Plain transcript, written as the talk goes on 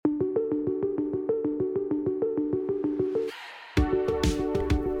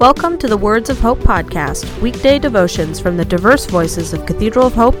Welcome to the Words of Hope podcast, weekday devotions from the diverse voices of Cathedral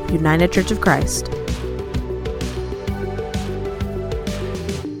of Hope, United Church of Christ.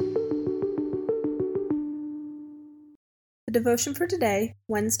 The devotion for today,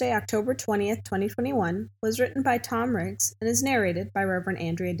 Wednesday, October 20th, 2021, was written by Tom Riggs and is narrated by Reverend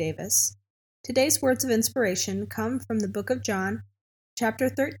Andrea Davis. Today's words of inspiration come from the book of John, chapter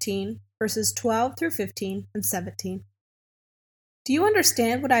 13, verses 12 through 15 and 17. "Do you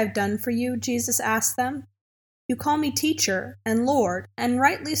understand what I have done for you?" Jesus asked them. "You call me teacher and Lord, and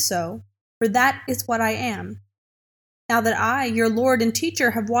rightly so, for that is what I am. Now that I, your Lord and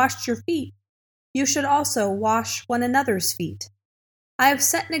teacher, have washed your feet, you should also wash one another's feet. I have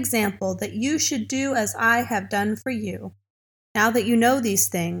set an example that you should do as I have done for you. Now that you know these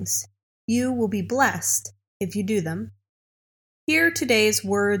things, you will be blessed if you do them." Hear today's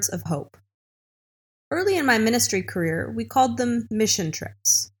words of hope. Early in my ministry career, we called them mission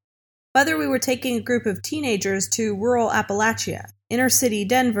trips. Whether we were taking a group of teenagers to rural Appalachia, inner city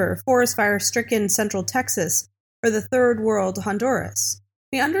Denver, forest fire-stricken central Texas, or the third world Honduras,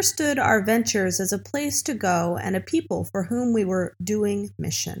 we understood our ventures as a place to go and a people for whom we were doing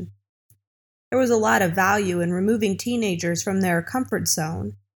mission. There was a lot of value in removing teenagers from their comfort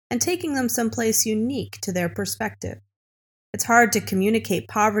zone and taking them someplace unique to their perspective. It's hard to communicate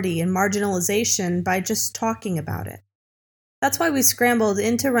poverty and marginalization by just talking about it. That's why we scrambled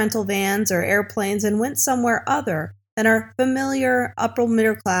into rental vans or airplanes and went somewhere other than our familiar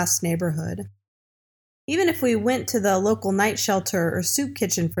upper-middle-class neighborhood. Even if we went to the local night shelter or soup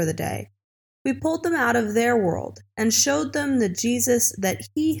kitchen for the day, we pulled them out of their world and showed them the Jesus that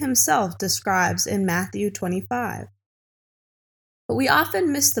he himself describes in Matthew 25. But we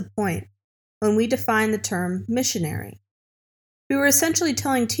often miss the point when we define the term missionary. We were essentially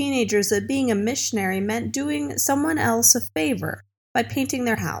telling teenagers that being a missionary meant doing someone else a favor by painting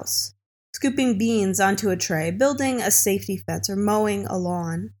their house, scooping beans onto a tray, building a safety fence, or mowing a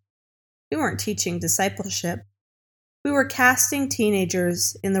lawn. We weren't teaching discipleship. We were casting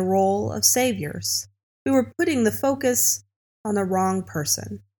teenagers in the role of saviors. We were putting the focus on the wrong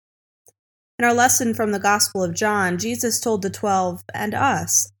person. In our lesson from the Gospel of John, Jesus told the 12 and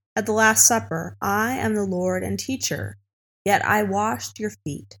us at the Last Supper, "I am the Lord and teacher. Yet I washed your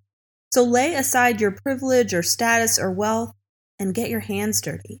feet. So lay aside your privilege or status or wealth and get your hands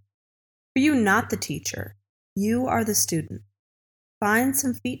dirty. For you not the teacher, you are the student. Find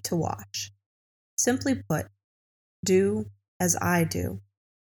some feet to wash. Simply put, do as I do."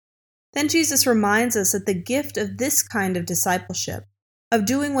 Then Jesus reminds us that the gift of this kind of discipleship, of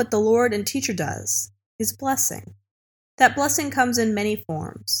doing what the Lord and teacher does, is blessing. That blessing comes in many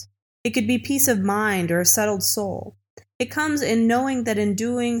forms. It could be peace of mind or a settled soul. It comes in knowing that in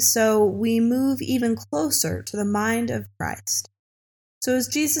doing so, we move even closer to the mind of Christ. So as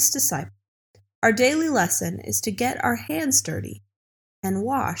Jesus' disciple, our daily lesson is to get our hands dirty and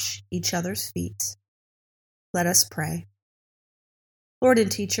wash each other's feet. Let us pray. Lord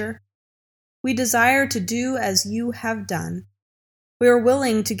and teacher, we desire to do as you have done. We are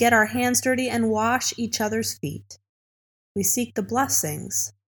willing to get our hands dirty and wash each other's feet. We seek the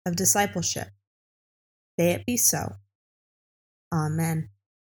blessings of discipleship. May it be so. Amen.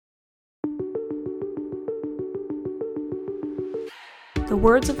 The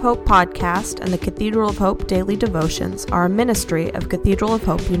Words of Hope podcast and the Cathedral of Hope daily devotions are a ministry of Cathedral of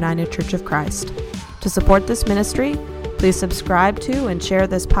Hope United Church of Christ. To support this ministry, please subscribe to and share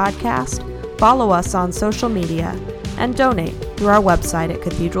this podcast, follow us on social media, and donate through our website at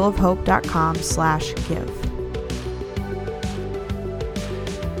cathedralofhope.com/give.